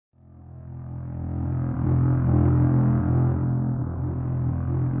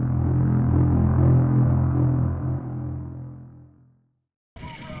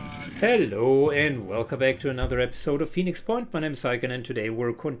Hello and welcome back to another episode of Phoenix Point. My name is Syken and today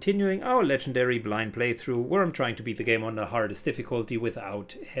we're continuing our legendary blind playthrough where I'm trying to beat the game on the hardest difficulty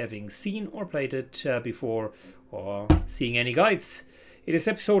without having seen or played it before or seeing any guides. It is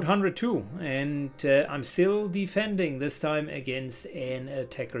episode 102 and I'm still defending, this time against an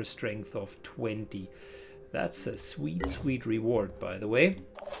attacker strength of 20. That's a sweet reward, by the way.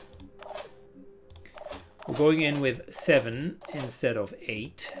 We're going in with 7 instead of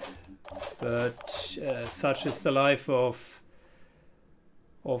 8. But such is the life of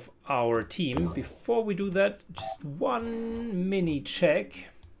our team. Before we do that, just one mini check.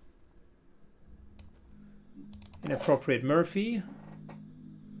 Inappropriate Murphy.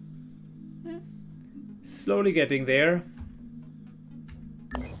 Slowly getting there.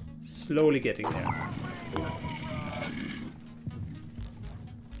 Slowly getting there.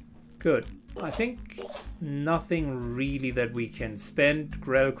 Good. I think nothing really that we can spend.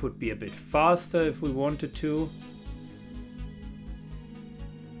 Grell could be a bit faster if we wanted to.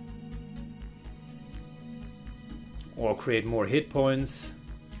 Or create more hit points.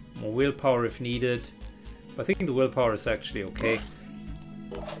 More willpower if needed. But I think the willpower is actually okay.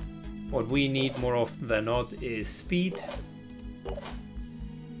 What we need more often than not is speed.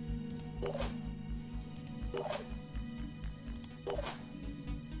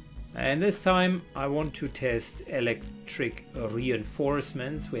 And this time I want to test electric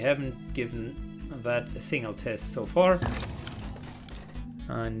reinforcements. We haven't given that a single test so far.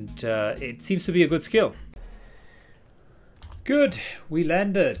 And it seems to be a good skill. Good, we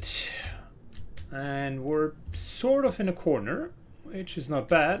landed. And we're sort of in a corner, which is not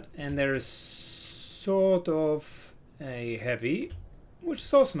bad. And there is sort of a heavy, which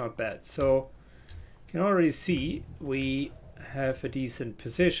is also not bad. So you can already see we have a decent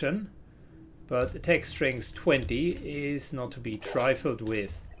position, but attack strength 20 is not to be trifled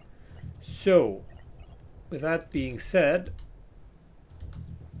with. So with that being said,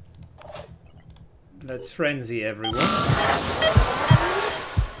 let's frenzy everyone.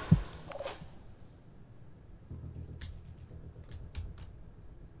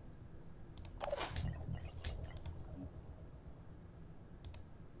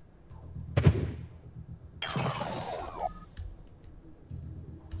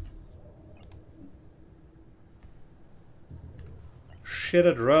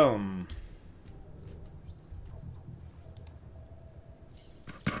 Shitted Rome.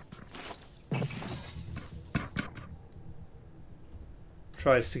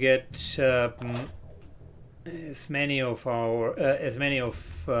 Tries to get as many of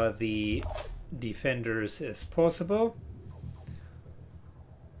the defenders as possible.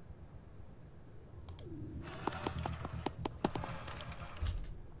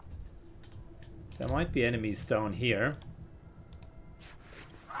 There might be enemies down here.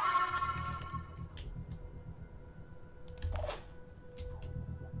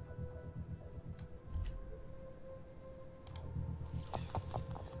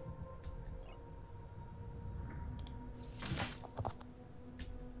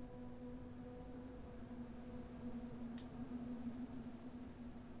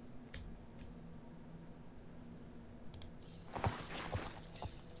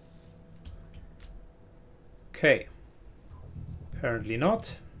 Okay, apparently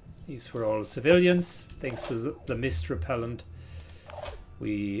not. These were all civilians, thanks to the mist repellent.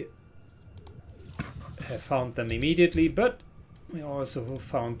 We have found them immediately, but we also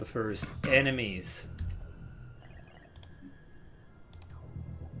found the first enemies.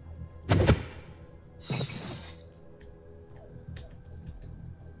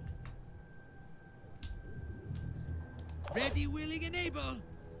 Ready, willing, and able.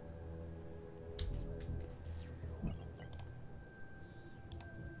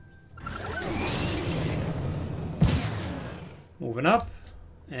 Moving up,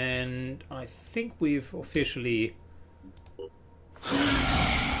 and I think we've officially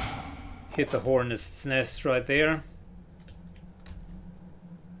hit the hornet's nest right there.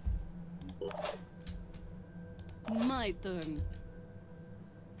 My turn.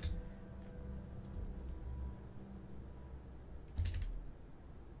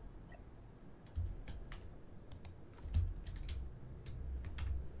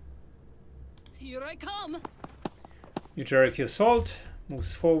 Here I come. New Jericho Assault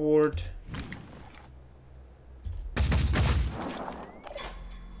moves forward.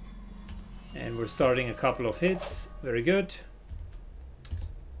 And we're starting a couple of hits. Very good.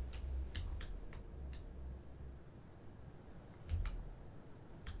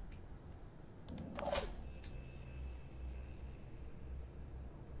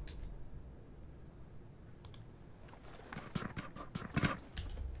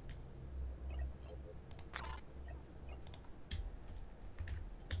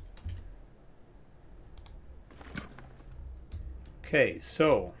 Okay,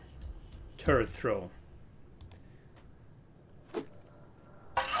 so turret throw.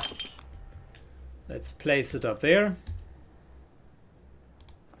 Let's place it up there.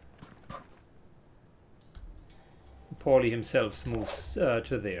 Paulie himself moves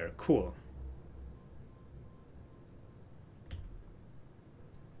to there. Cool.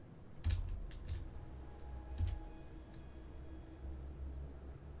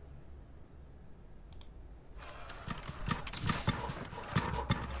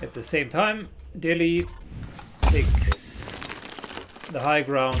 At the same time, Dilly takes the high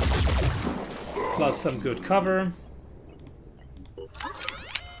ground plus some good cover.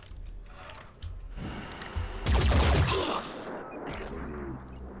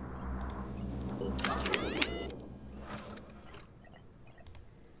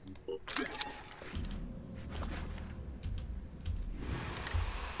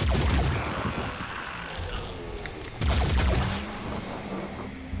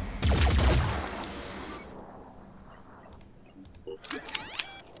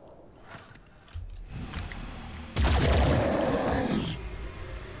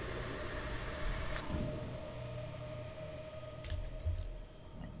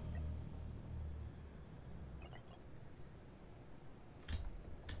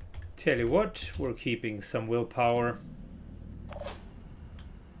 Tell you what, we're keeping some willpower.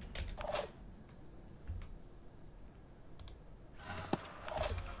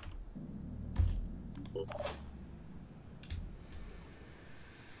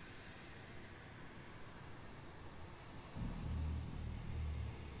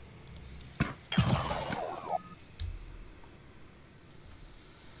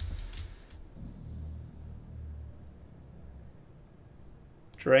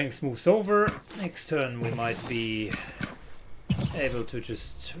 Dranks moves over. Next turn we might be able to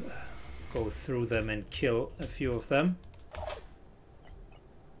just go through them and kill a few of them.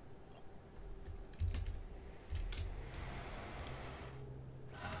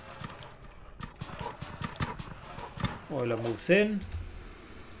 Oiler moves in.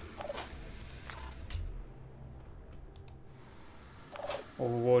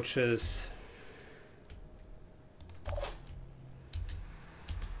 Overwatches.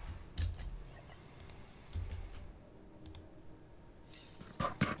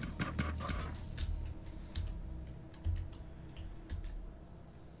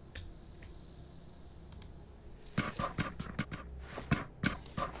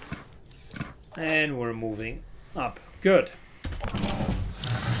 And we're moving up. Good.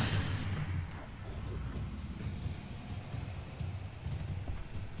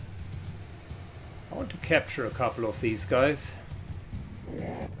 I want to capture a couple of these guys.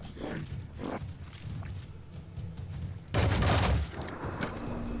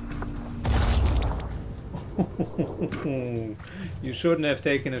 You shouldn't have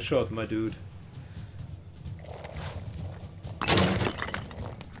taken a shot, my dude.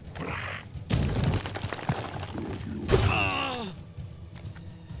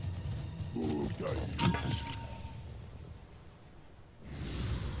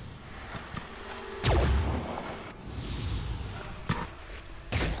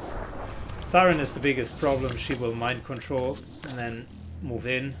 Siren is the biggest problem. She will mind control and then move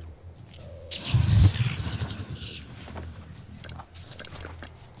in.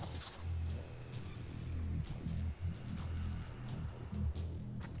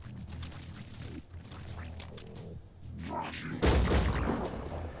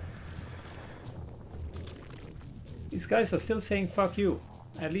 These guys are still saying fuck you.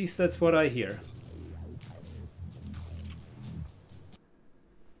 At least that's what I hear.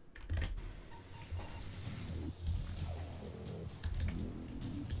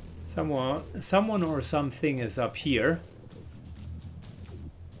 Someone or something is up here.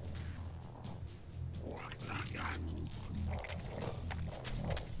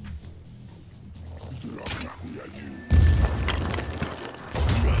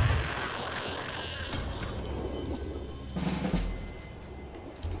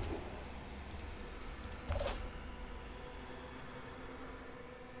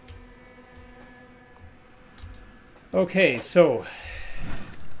 Okay, so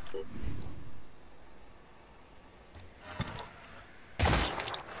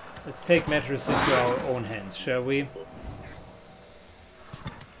let's take matters into our own hands, shall we?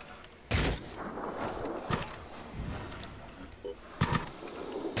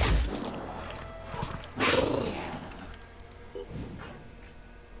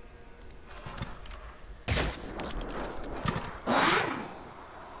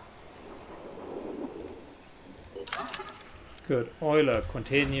 Good. Oiler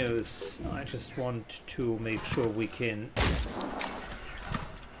continues. I just want to make sure we can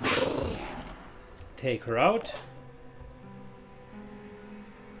take her out.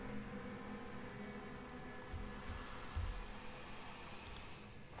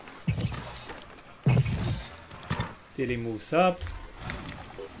 Dilly moves up.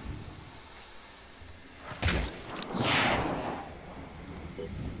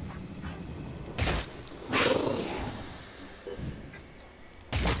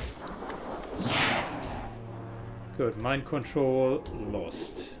 Good, mind control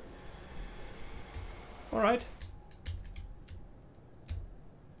lost. All right.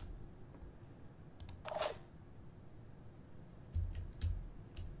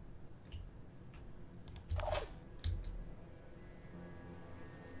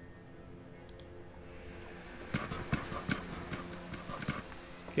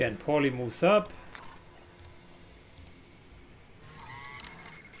 Again, Paulie moves up.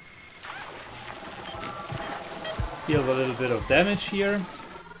 Deal a little bit of damage here.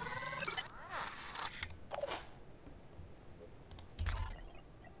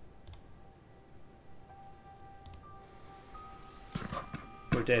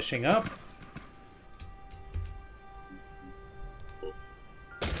 We're dashing up.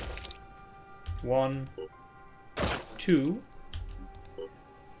 One, two,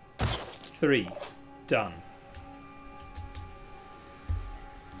 three. Done.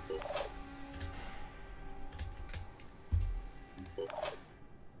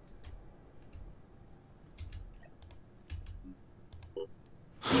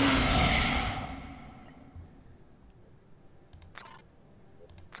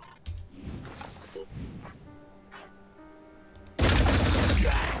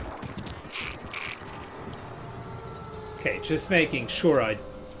 Okay, just making sure I...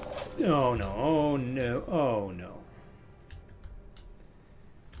 Oh no, oh no, oh no.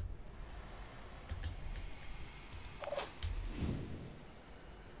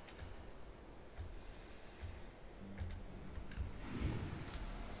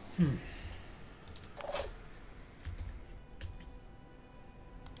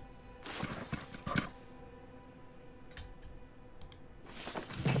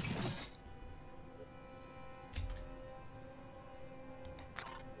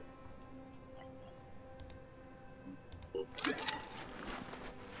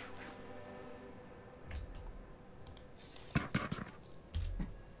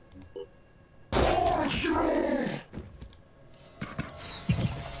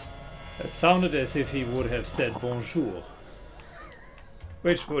 That sounded as if he would have said bonjour,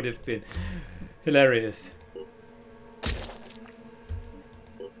 which would have been hilarious.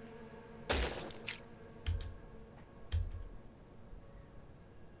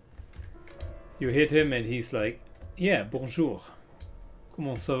 You hit him and he's like, yeah, bonjour.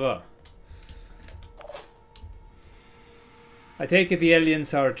 Comment ça va? I take it the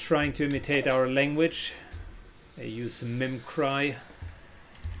aliens are trying to imitate our language. They use mimicry.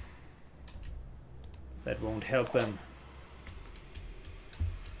 That won't help them.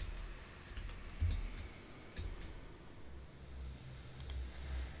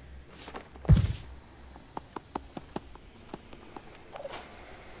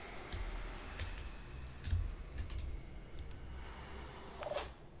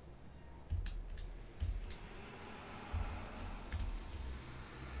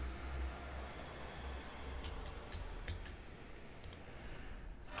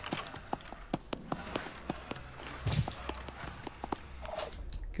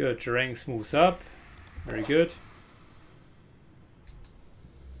 Good, Jarang moves up. Very good.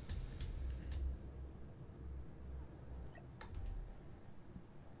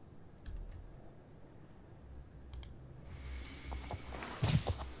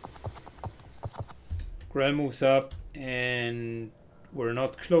 Grell moves up, and we're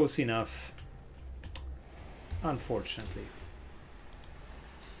not close enough, unfortunately.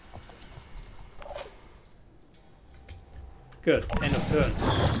 Good, end of turn.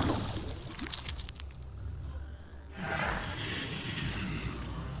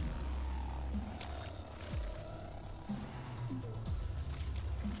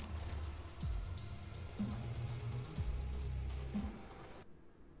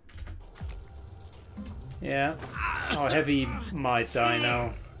 Yeah, our heavy might die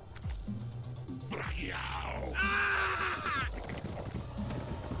now.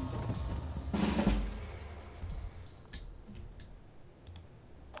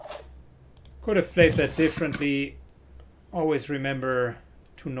 Could have played that differently. Always remember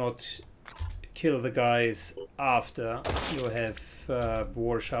to not kill the guys after you have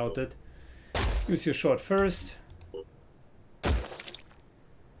war shouted. Use your shot first.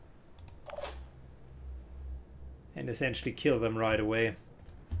 And essentially kill them right away.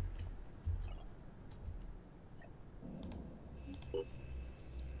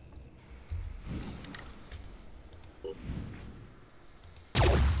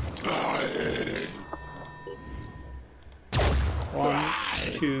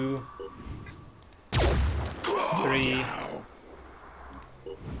 2, 3,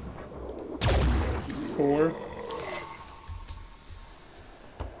 4.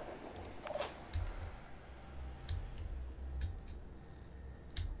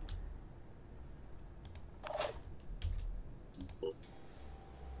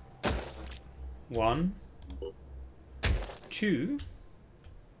 One, 2,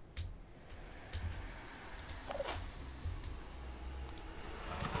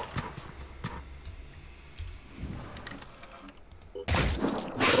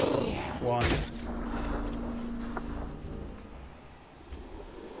 1.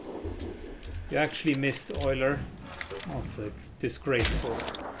 You actually missed Euler. That's disgraceful.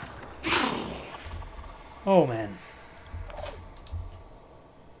 Oh man.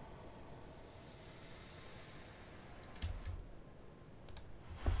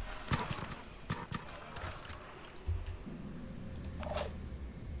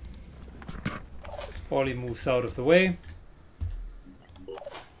 Polly moves out of the way.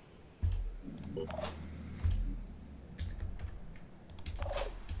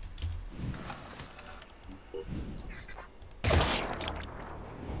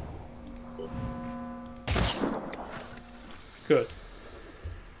 Good.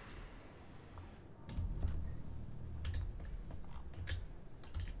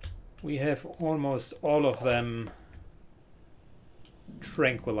 We have almost all of them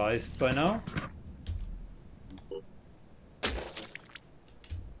tranquilized by now.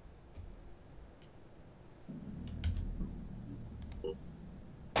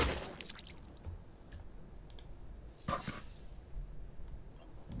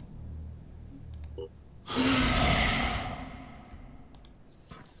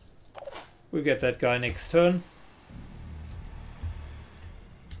 We get that guy next turn.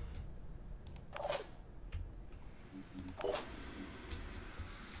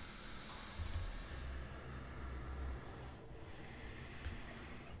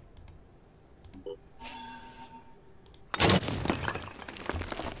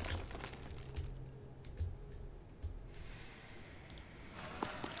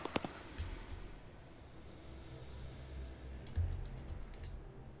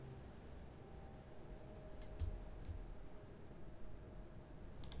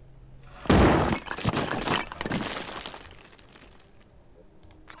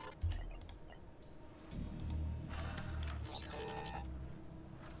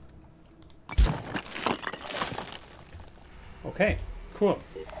 Okay, cool.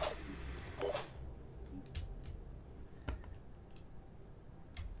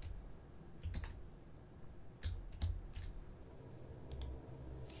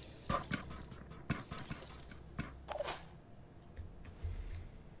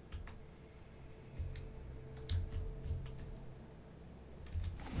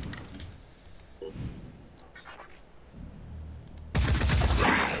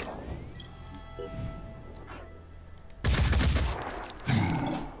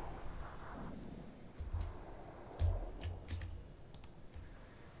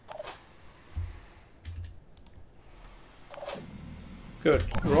 Good.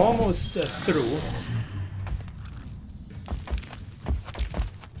 We're almost through.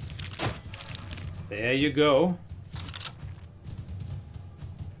 There you go.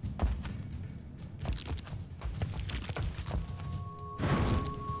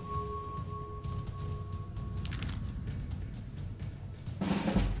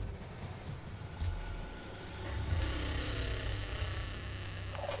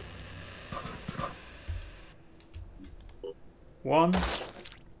 One,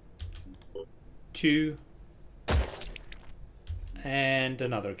 2, and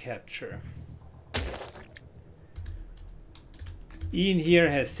another capture. Ian here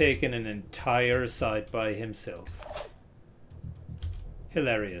has taken an entire side by himself.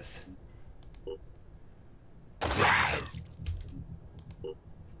 Hilarious.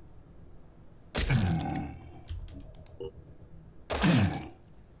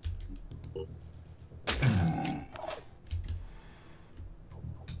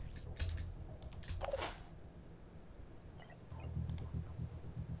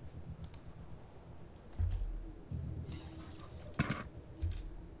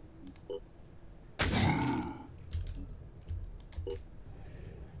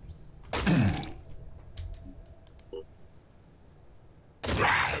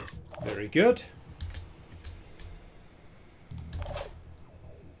 Very good.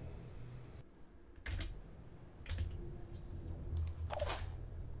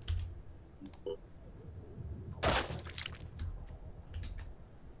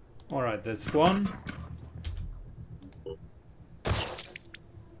 All right, that's one.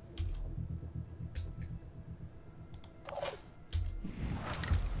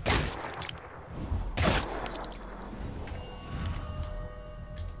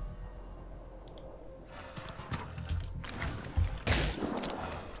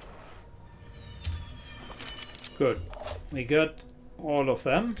 Good. We got all of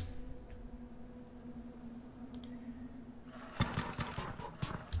them.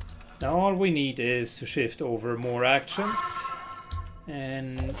 Now all we need is to shift over more actions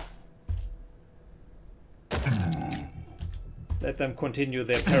and let them continue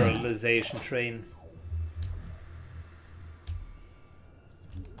their paralyzation train.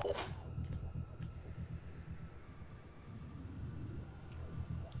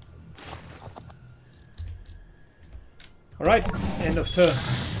 Alright, end of turn.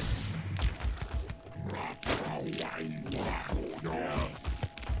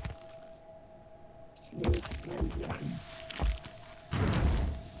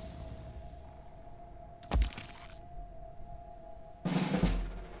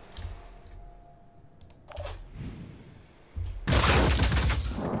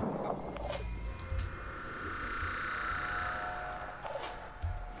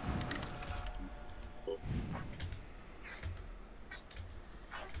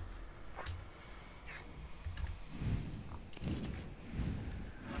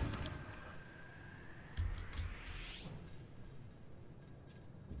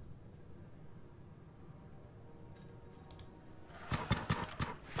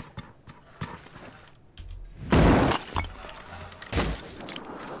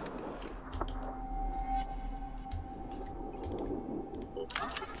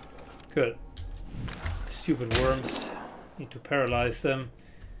 Good. Stupid worms. Need to paralyze them.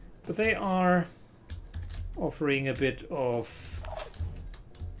 But they are offering a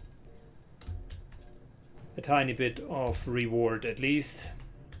tiny bit of reward at least.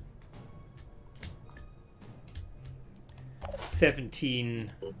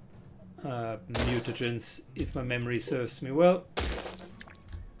 17 mutagens, if my memory serves me well.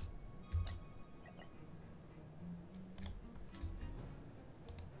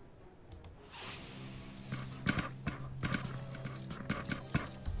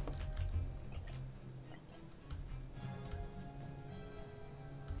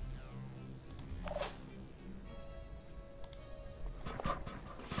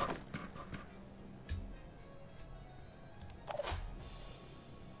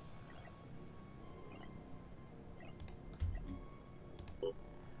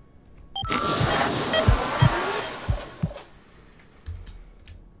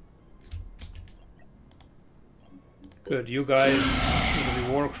 Good, you guys need to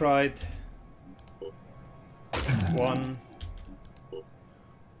be war cried. 1,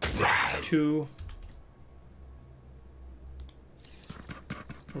 2.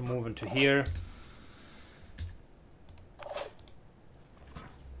 We're moving to here.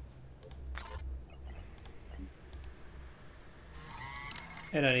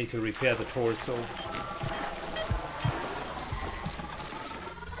 And I need to repair the torso.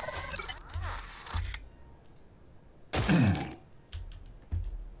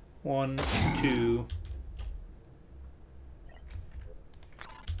 One, two.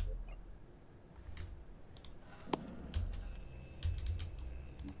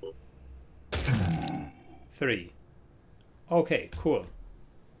 Three. Okay, cool.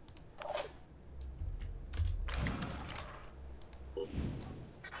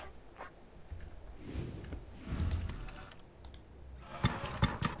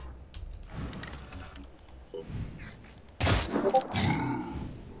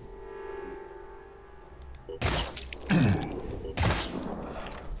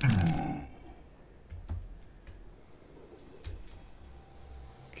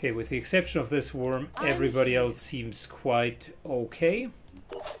 Okay, with the exception of this worm, everybody else seems quite okay.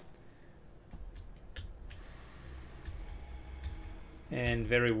 And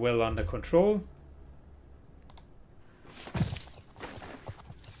very well under control.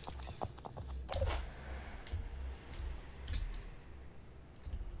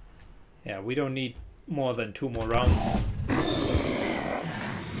 Yeah, we don't need more than 2 more rounds.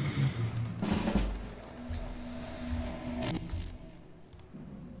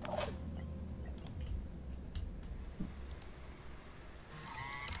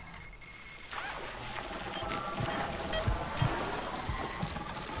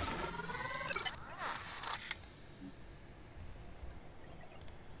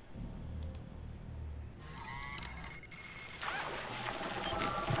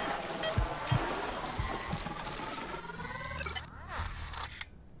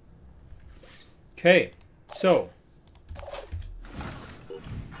 Okay, so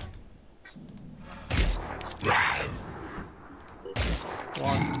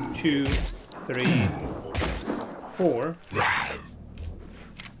 1, 2, 3, 4.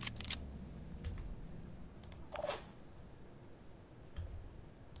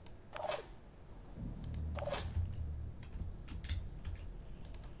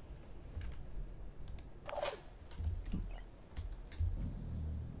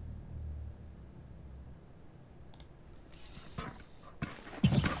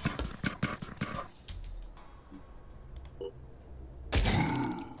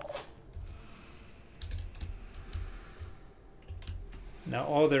 Now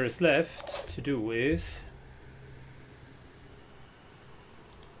all there is left to do is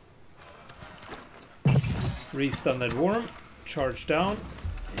restun that worm, charge down,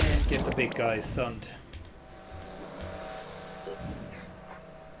 and get the big guy stunned.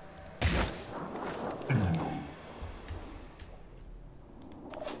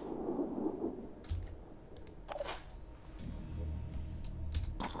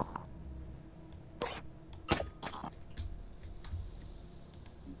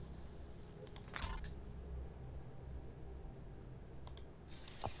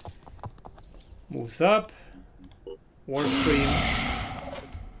 Moves up. War Scream.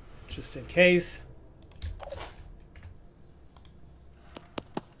 Just in case.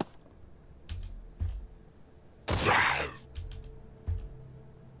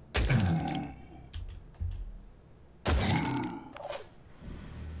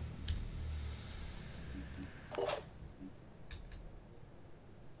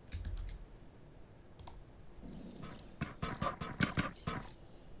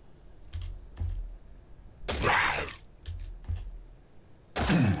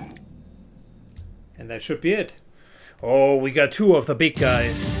 And that should be it. Oh, we got 2 of the big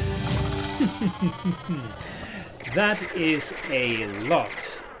guys. That is a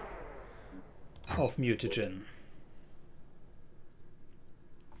lot of mutagen.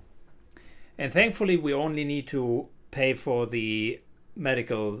 And thankfully we only need to pay for the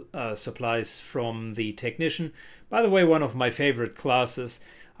medical supplies from the technician. By the way, one of my favorite classes.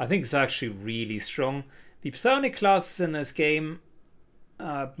 I think it's actually really strong. The psionic classes in this game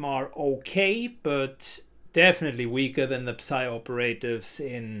are okay, but definitely weaker than the psi operatives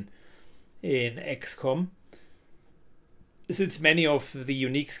in Xcom. Since many of the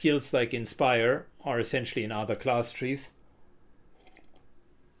unique skills like Inspire are essentially in other class trees.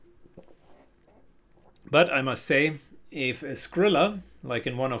 But I must say, if a Skrilla, like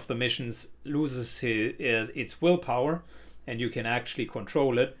in one of the missions, loses its willpower and you can actually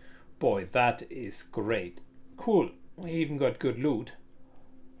control it, boy, that is great. Cool. We even got good loot.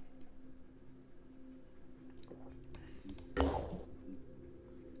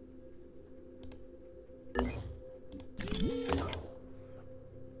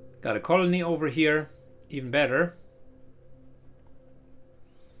 Got a colony over here, even better.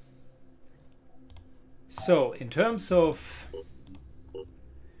 So, in terms of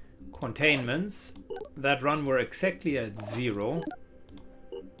containments, that run we're exactly at 0.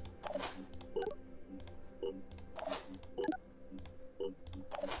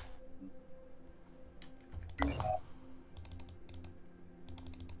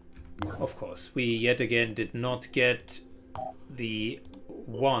 Of course, we yet again did not get the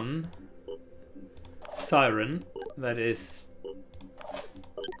one siren that is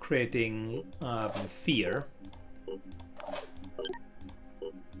creating fear.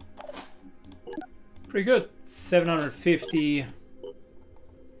 Pretty good. 750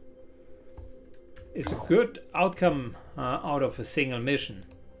 is a good outcome out of a single mission.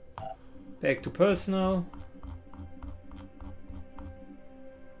 Back to personal.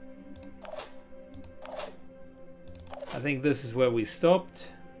 I think this is where we stopped.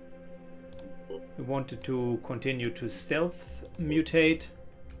 We wanted to continue to stealth mutate.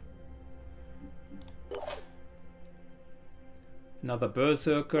 Another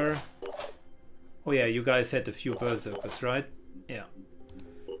berserker. Oh yeah, you guys had a few berserkers, right? Yeah.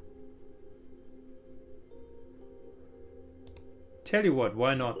 Tell you what,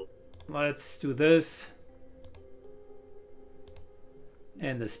 why not? Let's do this.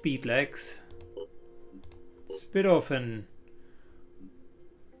 And the speed legs. It's a bit of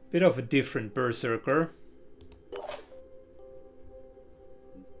a different berserker.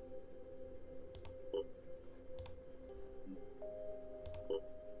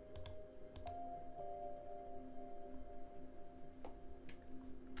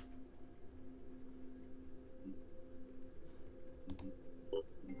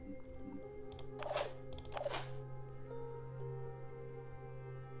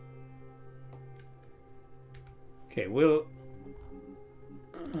 Okay, we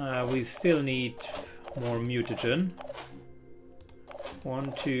still need more mutagen.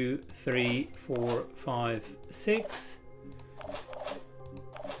 1, 2, 3, 4, 5, 6.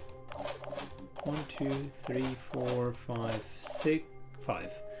 1, 2, 3, 4, 5, 6,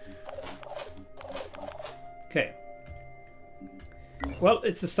 5. Okay. Well,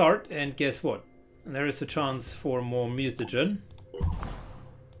 it's a start, and guess what? There is a chance for more mutagen.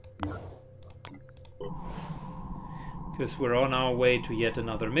 Because we're on our way to yet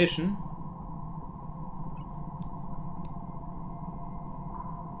another mission.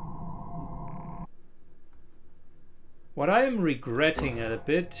 What I am regretting a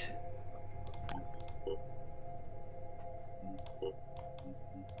bit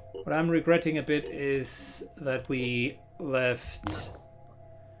is that we left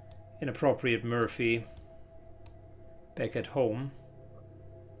inappropriate Murphy back at home.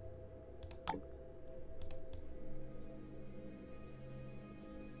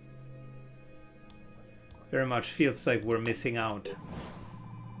 Very much feels like we're missing out.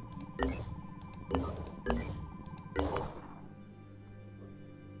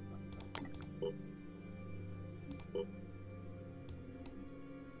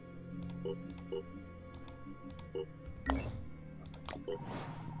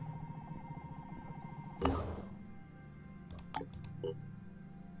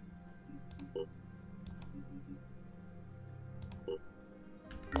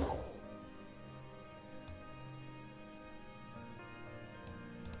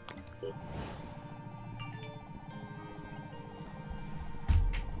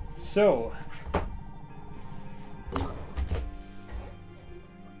 So,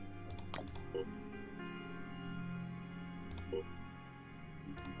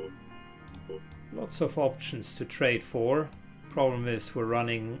 lots of options to trade for. Problem is we're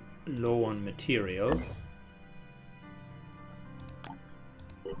running low on material.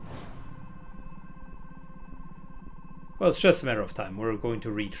 Well, it's just a matter of time. We're going to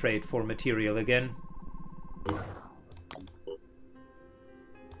retrade for material again.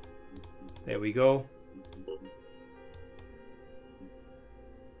 There we go.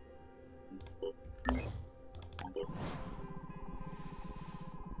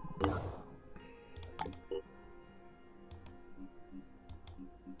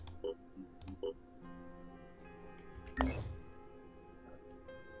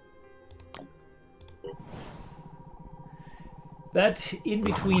 That in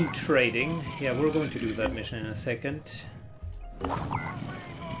between trading, yeah, we're going to do that mission in a second.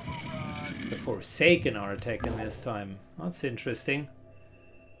 The Forsaken are attacking this time. That's interesting.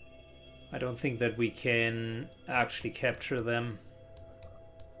 I don't think that we can actually capture them.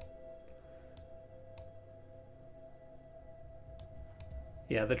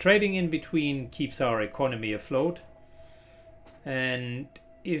 Yeah, the trading in between keeps our economy afloat. And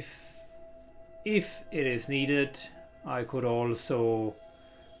if it is needed, I could also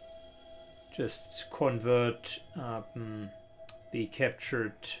just convert the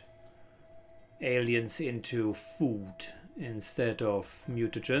captured aliens into food instead of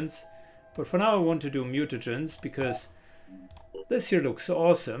mutagens. But for now I want to do mutagens because this here looks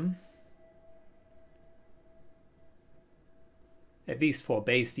awesome. At least for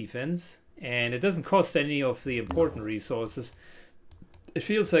base defense. And it doesn't cost any of the important resources. It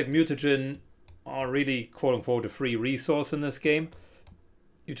feels like mutagen are really quote-unquote a free resource in this game.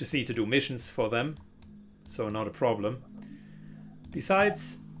 You just need to do missions for them, so not a problem.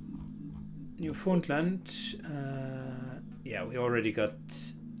 Besides Newfoundland, yeah, we already got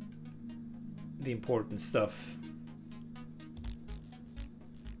the important stuff.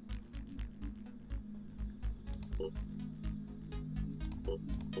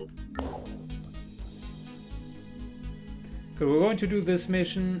 But we're going to do this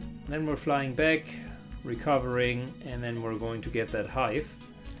mission, then we're flying back, recovering, and then we're going to get that hive.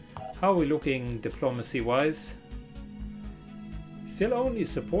 How are we looking diplomacy-wise? Still only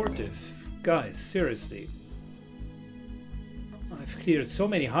supportive. Guys, seriously. I've cleared so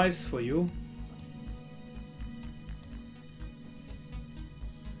many hives for you.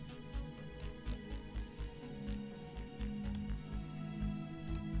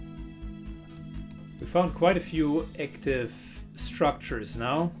 We found quite a few active structures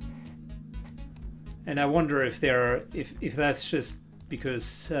now, and I wonder if if that's just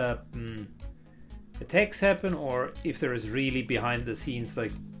because attacks happen, or if there is really behind the scenes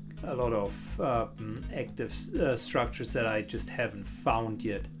like a lot of active structures that I just haven't found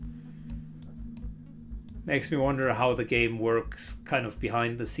yet. Makes me wonder how the game works kind of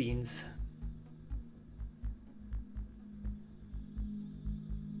behind the scenes.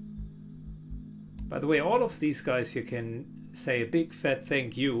 By the way, all of these guys here can say a big fat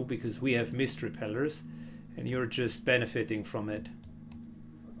thank you because we have mist repellers and you're just benefiting from it.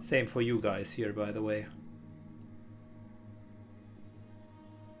 Same for you guys here, by the way.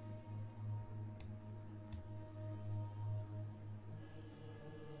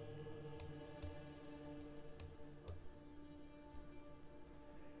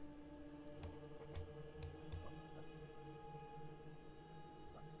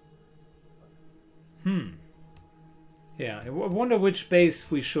 Yeah, I wonder which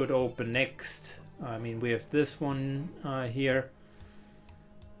base we should open next. I mean, we have this one here.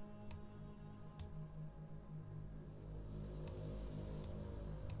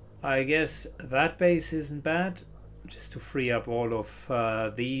 I guess that base isn't bad, just to free up all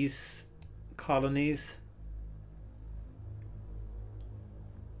of these colonies.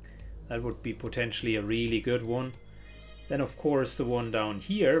 That would be potentially a really good one. Then of course the one down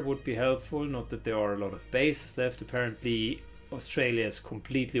here would be helpful, not that there are a lot of bases left. Apparently Australia is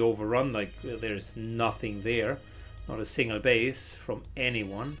completely overrun, like there's nothing there, not a single base from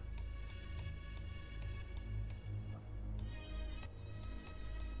anyone.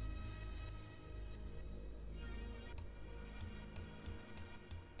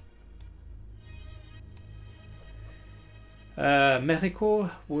 Mexico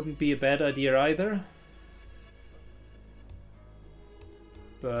wouldn't be a bad idea either,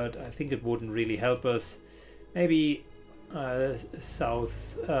 but I think it wouldn't really help us. Maybe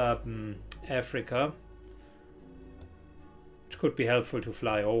South Africa, which could be helpful to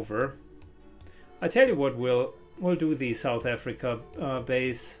fly over. I tell you what, we'll do the South Africa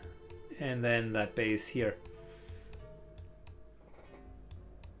base and then that base here.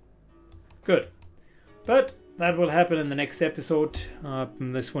 Good, but that will happen in the next episode.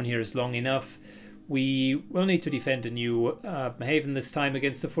 This one here is long enough. We will need to defend a new haven this time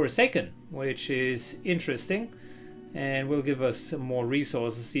against the Forsaken, which is interesting and will give us some more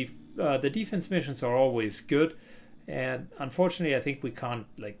resources. The defense missions are always good, and unfortunately I think we can't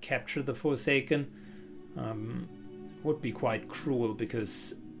like capture the Forsaken. Would be quite cruel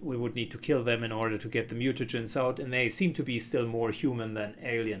because we would need to kill them in order to get the mutagens out, and they seem to be still more human than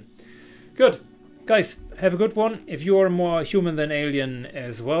alien. Good. Guys, have a good one. If you are more human than alien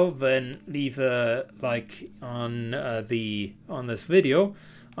as well, then leave a like on this video.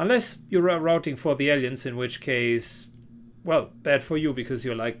 Unless you're routing for the aliens, in which case, well, bad for you because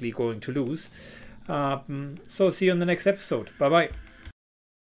you're likely going to lose. So see you in the next episode. Bye bye.